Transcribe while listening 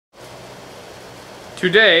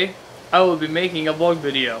Today, I will be making a vlog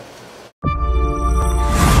video.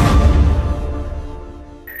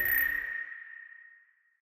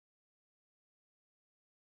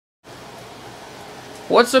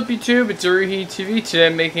 What's up YouTube, it's Aruhi TV. Today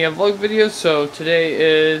I'm making a vlog video. So today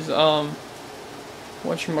is,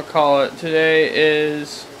 whatchamacallit, today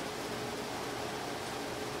is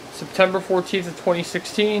September 14th of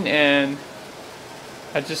 2016, and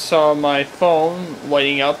I just saw my phone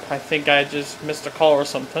lighting up. I think I just missed a call or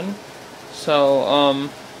something. So,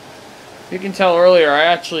 you can tell earlier I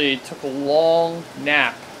actually took a long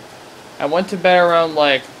nap. I went to bed around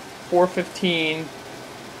like 4:15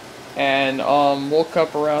 and woke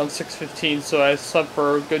up around 6:15, so I slept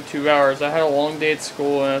for a good 2 hours. I had a long day at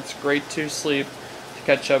school, and it's great to sleep to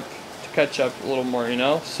catch up a little more, you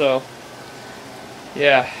know? So,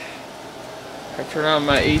 yeah. I turned on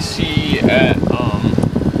my AC at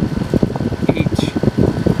 8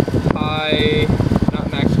 high,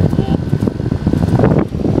 not max cool.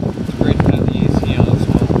 It's great to have the AC on this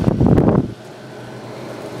one.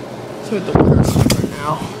 So what the weather's like right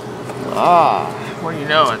now. What do you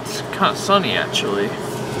know, it's kind of sunny actually.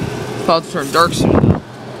 It's about to turn dark soon though.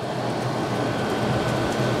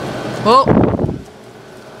 Well,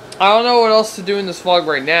 I don't know what else to do in this vlog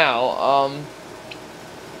right now.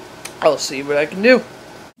 I'll see what I can do.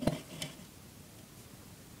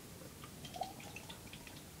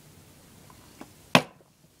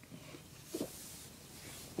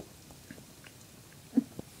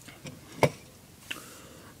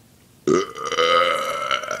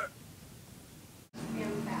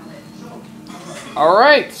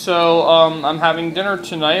 Alright, so I'm having dinner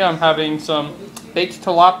tonight. I'm having some baked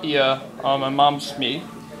tilapia my mom's made.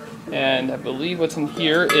 And I believe what's in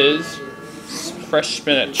here is fresh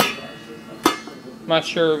spinach. I'm not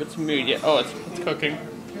sure if it's mood yet. Oh, it's cooking.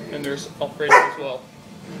 And there's Alfredo as well.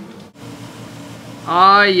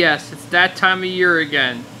 Ah, yes, it's that time of year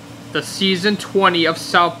again. The season 20 of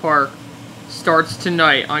South Park starts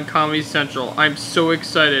tonight on Comedy Central. I'm so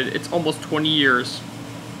excited. It's almost 20 years.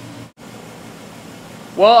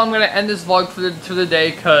 Well, I'm going to end this vlog for the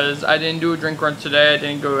day because I didn't do a drink run today. I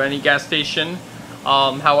didn't go to any gas station.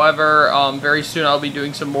 However, very soon I'll be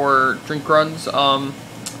doing some more drink runs.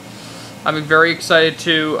 I'm very excited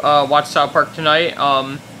to watch South Park tonight.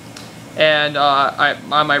 On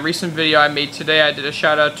my recent video I made today, I did a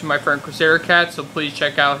shout out to my friend Crusader Cat, so please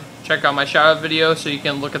check out my shout out video so you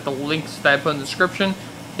can look at the links that I put in the description.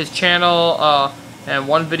 His channel, and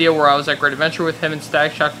one video where I was at Great Adventure with him and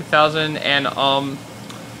Static Shock 2000,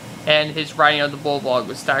 and his Riding of the Bull vlog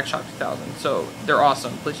with Static Shock 2000. So they're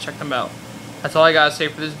awesome. Please check them out. That's all I gotta say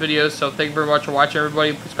for this video. So thank you very much for watching,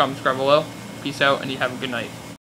 everybody. Please comment, subscribe below. Peace out, and you have a good night.